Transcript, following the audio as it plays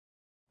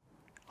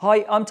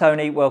Hi, I'm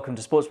Tony. Welcome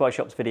to Sports Bike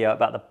Shop's video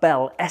about the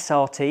Bell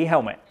SRT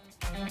helmet.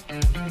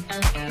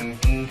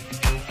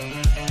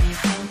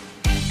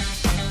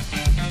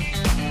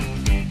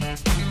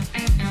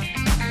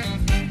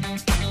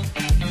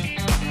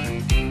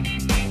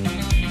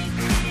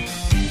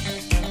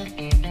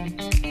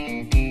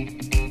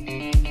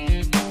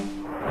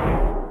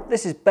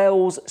 This is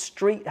Bell's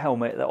street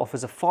helmet that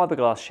offers a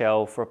fiberglass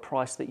shell for a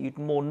price that you'd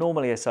more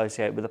normally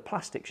associate with a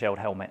plastic shelled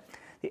helmet.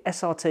 The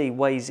SRT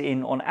weighs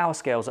in on our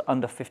scales at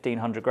under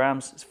 1,500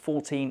 grams. It's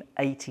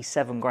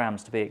 1,487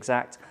 grams to be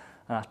exact,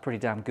 and that's pretty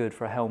damn good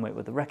for a helmet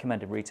with the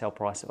recommended retail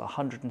price of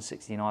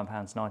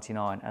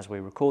 £169.99 as we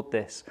record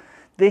this.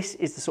 This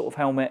is the sort of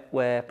helmet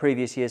where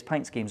previous year's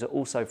paint schemes are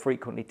also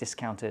frequently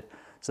discounted,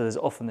 so there's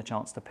often the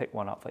chance to pick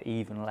one up for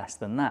even less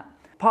than that.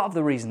 Part of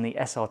the reason the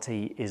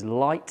SRT is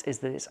light is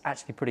that it's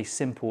actually pretty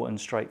simple and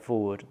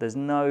straightforward. There's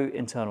no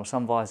internal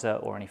sun visor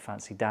or any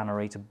fancy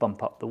dannery to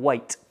bump up the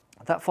weight.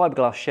 That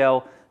fiberglass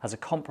shell has a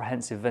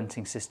comprehensive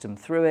venting system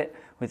through it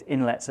with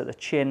inlets at the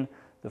chin,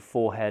 the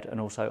forehead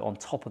and also on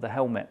top of the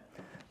helmet.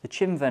 The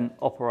chin vent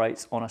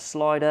operates on a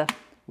slider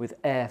with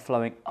air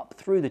flowing up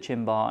through the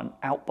chin bar and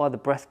out by the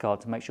breath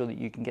guard to make sure that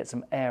you can get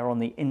some air on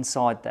the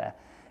inside there.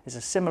 There's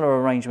a similar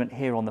arrangement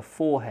here on the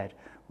forehead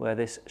where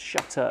this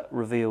shutter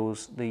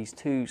reveals these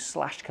two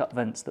slash cut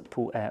vents that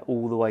pull air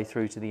all the way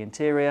through to the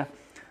interior,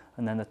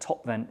 and then the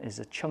top vent is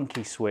a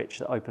chunky switch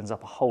that opens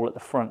up a hole at the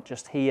front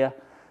just here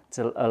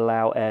to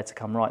allow air to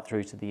come right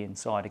through to the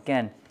inside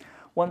again.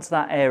 Once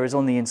that air is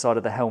on the inside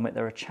of the helmet,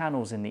 there are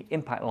channels in the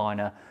impact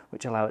liner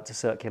which allow it to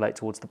circulate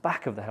towards the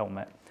back of the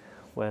helmet,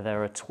 where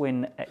there are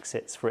twin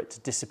exits for it to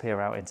disappear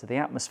out into the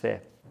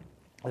atmosphere.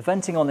 The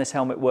venting on this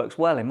helmet works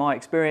well in my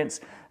experience,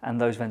 and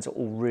those vents are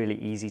all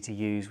really easy to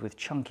use with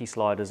chunky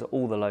sliders at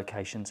all the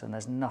locations, and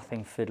there's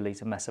nothing fiddly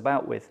to mess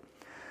about with.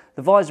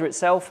 The visor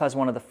itself has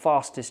one of the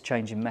fastest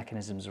changing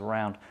mechanisms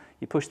around.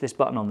 You push this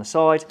button on the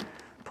side,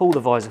 pull the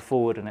visor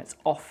forward and it's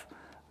off,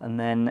 and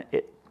then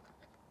it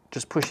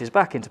just pushes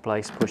back into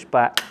place, push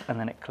back, and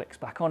then it clicks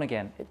back on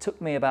again. It took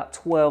me about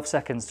 12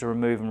 seconds to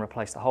remove and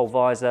replace the whole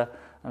visor,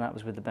 and that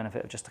was with the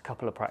benefit of just a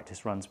couple of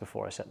practice runs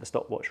before I set the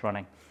stopwatch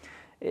running.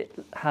 It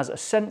has a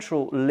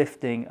central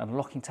lifting and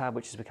locking tab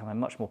which is becoming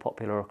much more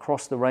popular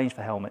across the range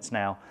for helmets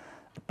now.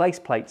 The base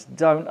plates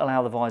don't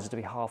allow the visor to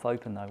be half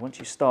open though. Once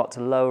you start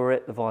to lower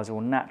it, the visor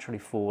will naturally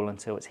fall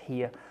until it's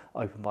here,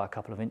 open by a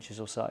couple of inches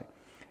or so.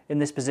 In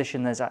this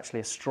position, there's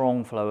actually a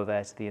strong flow of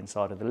air to the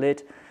inside of the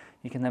lid.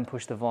 You can then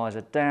push the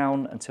visor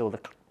down until the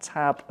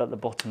tab at the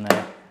bottom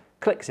there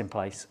clicks in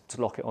place to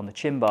lock it on the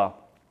chin bar.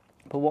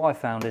 But what I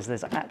found is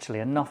there's actually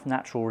enough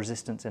natural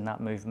resistance in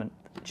that movement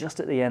just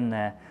at the end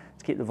there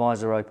to keep the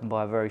visor open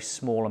by a very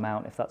small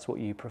amount if that's what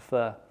you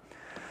prefer.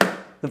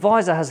 The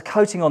visor has a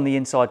coating on the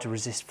inside to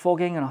resist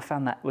fogging, and I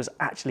found that was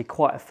actually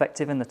quite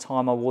effective in the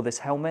time I wore this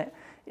helmet.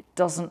 It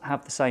doesn't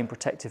have the same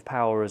protective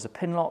power as a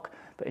pinlock,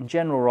 but in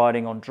general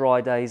riding on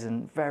dry days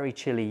and very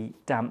chilly,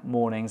 damp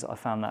mornings, I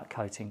found that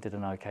coating did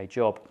an okay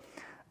job.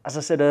 As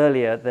I said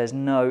earlier, there's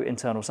no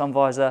internal sun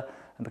visor,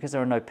 and because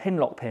there are no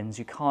pinlock pins,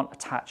 you can't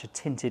attach a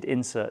tinted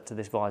insert to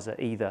this visor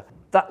either.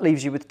 That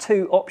leaves you with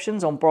two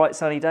options on bright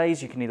sunny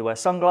days. You can either wear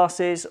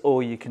sunglasses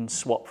or you can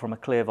swap from a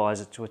clear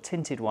visor to a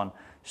tinted one.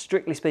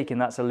 Strictly speaking,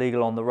 that's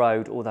illegal on the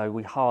road, although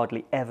we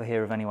hardly ever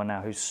hear of anyone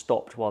now who's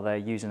stopped while they're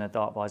using a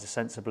dark visor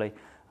sensibly,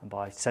 and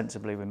by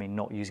sensibly we mean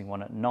not using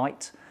one at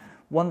night.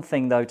 One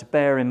thing though to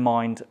bear in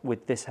mind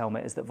with this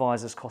helmet is that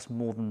visors cost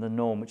more than the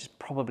norm, which is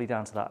probably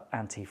down to that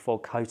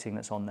anti-fog coating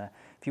that's on there.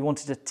 If you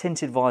wanted a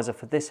tinted visor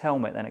for this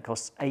helmet, then it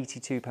costs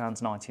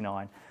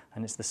 £82.99,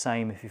 and it's the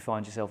same if you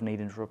find yourself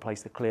needing to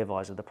replace the clear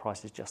visor, the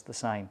price is just the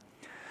same.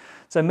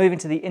 So moving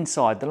to the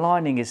inside, the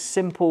lining is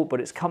simple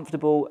but it's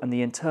comfortable, and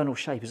the internal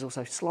shape is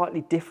also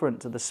slightly different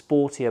to the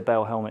sportier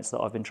Bell helmets that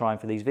I've been trying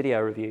for these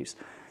video reviews.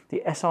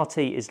 The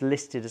SRT is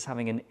listed as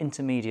having an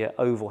intermediate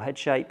oval head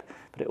shape,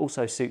 but it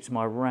also suits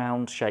my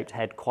round shaped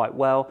head quite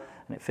well,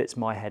 and it fits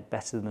my head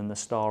better than the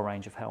Star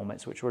range of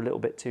helmets, which are a little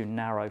bit too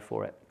narrow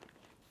for it.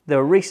 There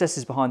are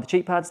recesses behind the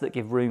cheek pads that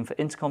give room for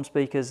intercom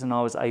speakers, and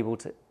I was able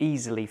to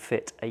easily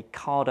fit a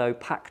Cardo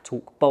Pack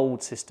Talk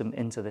Bold system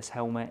into this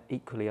helmet.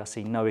 Equally, I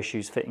see no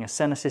issues fitting a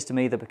center system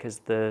either, because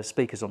the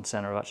speakers on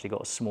center have actually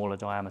got a smaller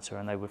diameter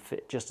and they would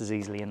fit just as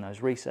easily in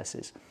those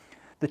recesses.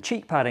 The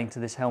cheek padding to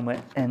this helmet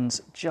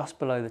ends just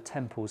below the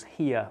temples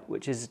here,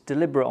 which is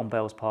deliberate on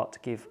Bell's part to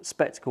give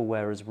spectacle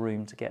wearers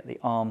room to get the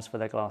arms for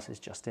their glasses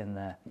just in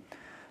there.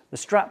 The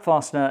strap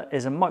fastener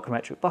is a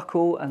micrometric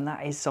buckle, and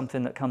that is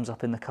something that comes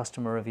up in the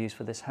customer reviews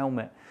for this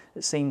helmet.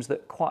 It seems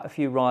that quite a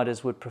few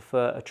riders would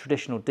prefer a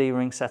traditional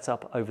D-ring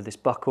setup over this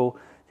buckle.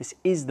 This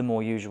is the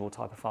more usual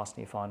type of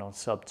fastener you find on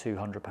sub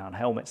 £200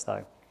 helmets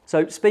though.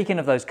 So speaking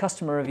of those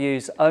customer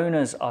reviews,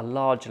 owners are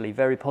largely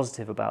very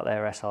positive about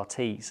their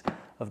SRTs.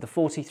 Of the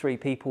 43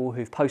 people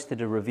who've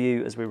posted a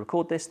review as we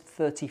record this,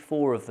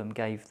 34 of them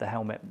gave the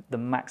helmet the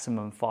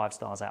maximum 5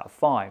 stars out of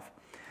 5.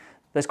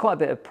 There's quite a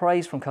bit of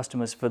praise from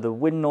customers for the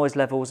wind noise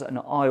levels, and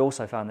I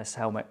also found this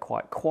helmet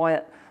quite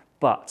quiet,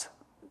 but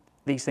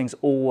These things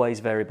always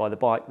vary by the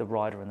bike, the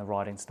rider and the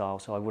riding style,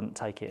 so I wouldn't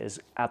take it as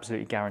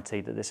absolutely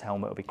guaranteed that this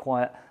helmet will be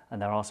quiet,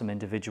 and there are some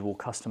individual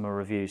customer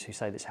reviews who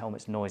say this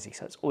helmet's noisy,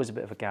 so it's always a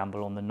bit of a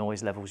gamble on the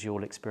noise levels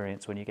you'll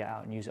experience when you get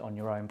out and use it on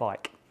your own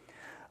bike.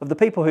 Of the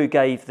people who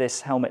gave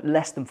this helmet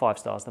less than 5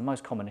 stars, the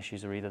most common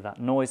issues are either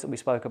that noise that we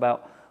spoke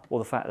about or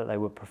the fact that they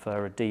would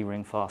prefer a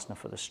D-ring fastener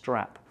for the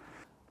strap.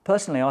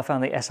 Personally, I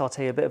found the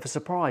SRT a bit of a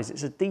surprise.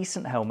 It's a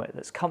decent helmet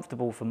that's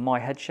comfortable for my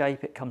head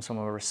shape, it comes from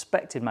a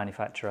respected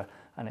manufacturer,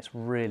 and it's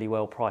really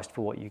well priced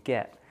for what you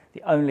get.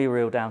 The only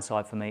real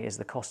downside for me is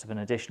the cost of an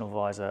additional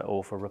visor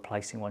or for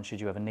replacing one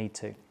should you ever need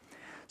to.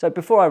 So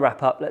before I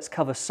wrap up, let's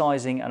cover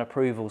sizing and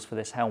approvals for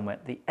this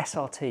helmet. The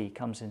SRT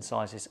comes in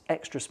sizes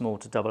extra small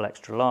to double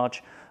extra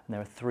large, and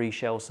there are 3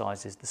 shell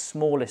sizes. The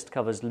smallest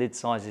covers lid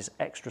sizes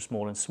extra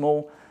small and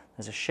small.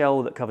 There's a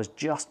shell that covers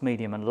just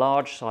medium and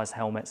large size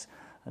helmets,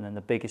 and then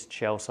the biggest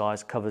shell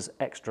size covers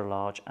extra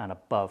large and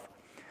above.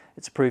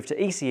 It's approved to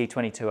ECE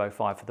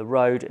 2205 for the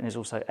road and is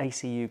also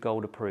ACU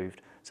Gold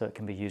approved, so it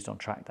can be used on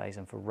track days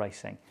and for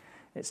racing.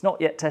 It's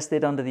not yet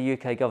tested under the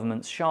UK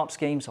government's SHARP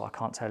scheme, so I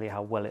can't tell you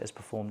how well it has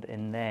performed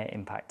in their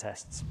impact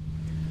tests.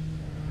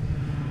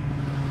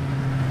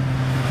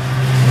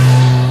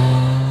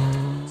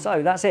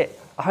 So that's it.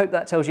 I hope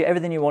that tells you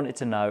everything you wanted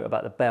to know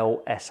about the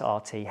Bell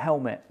SRT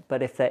helmet,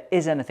 but if there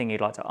is anything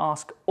you'd like to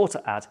ask or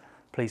to add,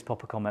 please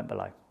pop a comment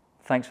below.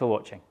 Thanks for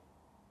watching.